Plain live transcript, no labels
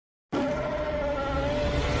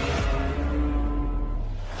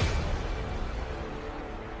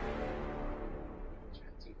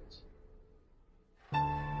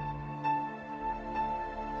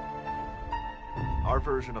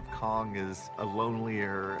version of Kong is a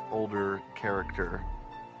lonelier, older character.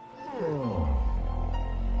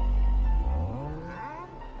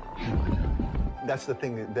 That's the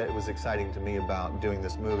thing that was exciting to me about doing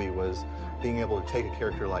this movie, was being able to take a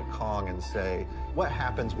character like Kong and say, what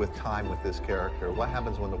happens with time with this character? What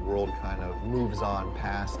happens when the world kind of moves on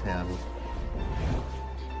past him?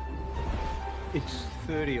 It's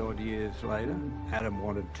 30-odd years later. Adam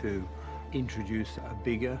wanted to introduce a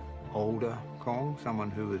bigger, older Kong, someone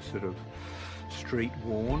who was sort of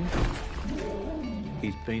street-worn.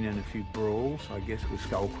 He's been in a few brawls, I guess, with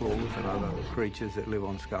skull crawlers and other creatures that live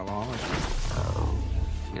on Skull Island.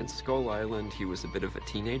 In Skull Island, he was a bit of a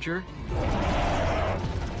teenager.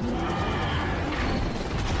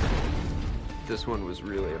 This one was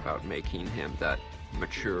really about making him that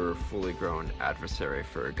mature, fully grown adversary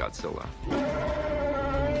for Godzilla.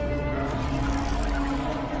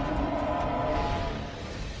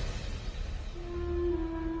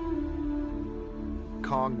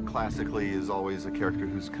 Kong classically is always a character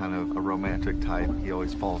who's kind of a romantic type. He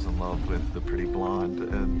always falls in love with the pretty blonde.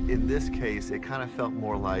 And in this case, it kind of felt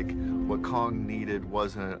more like what Kong needed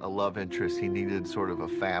wasn't a love interest. He needed sort of a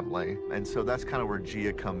family. And so that's kind of where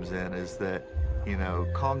Gia comes in, is that, you know,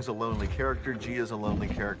 Kong's a lonely character, Gia's a lonely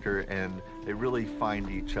character, and they really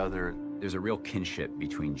find each other. There's a real kinship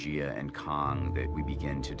between Gia and Kong that we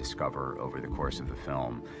begin to discover over the course of the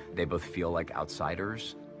film. They both feel like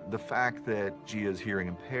outsiders. The fact that Gia's hearing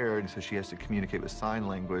impaired, so she has to communicate with sign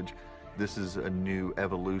language, this is a new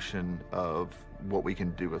evolution of what we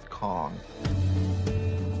can do with Kong.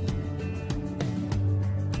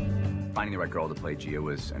 Finding the right girl to play Gia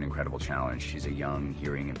was an incredible challenge. She's a young,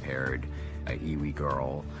 hearing impaired, Iwi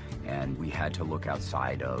girl, and we had to look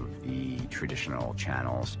outside of the traditional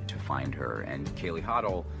channels to find her. And Kaylee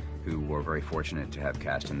Hottle, who we're very fortunate to have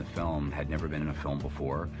cast in the film, had never been in a film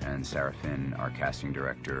before, and Sarah Finn, our casting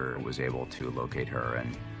director, was able to locate her,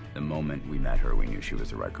 and the moment we met her, we knew she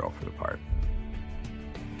was the right girl for the part.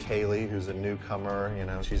 Kaylee, who's a newcomer, you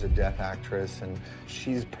know, she's a deaf actress, and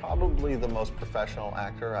she's probably the most professional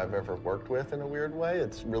actor I've ever worked with in a weird way.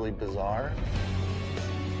 It's really bizarre.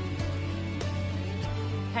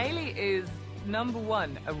 Kaylee is, number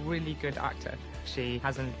one, a really good actor. She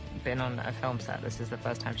hasn't been on a film set. This is the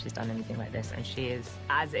first time she's done anything like this, and she is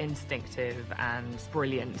as instinctive and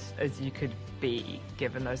brilliant as you could be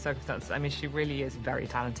given those circumstances. I mean, she really is very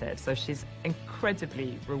talented, so she's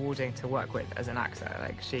incredibly rewarding to work with as an actor.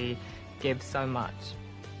 Like, she gives so much.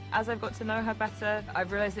 As I've got to know her better,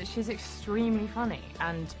 I've realized that she's extremely funny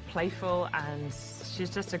and playful, and she's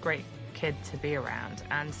just a great kid to be around.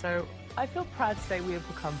 And so I feel proud to say we have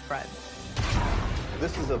become friends.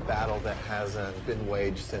 This is a battle that hasn't been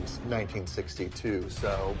waged since 1962,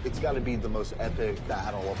 so it's got to be the most epic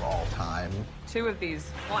battle of all time. Two of these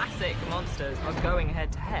classic monsters are going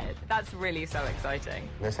head to head. That's really so exciting.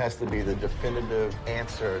 This has to be the definitive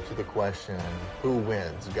answer to the question, who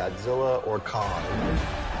wins, Godzilla or Kong?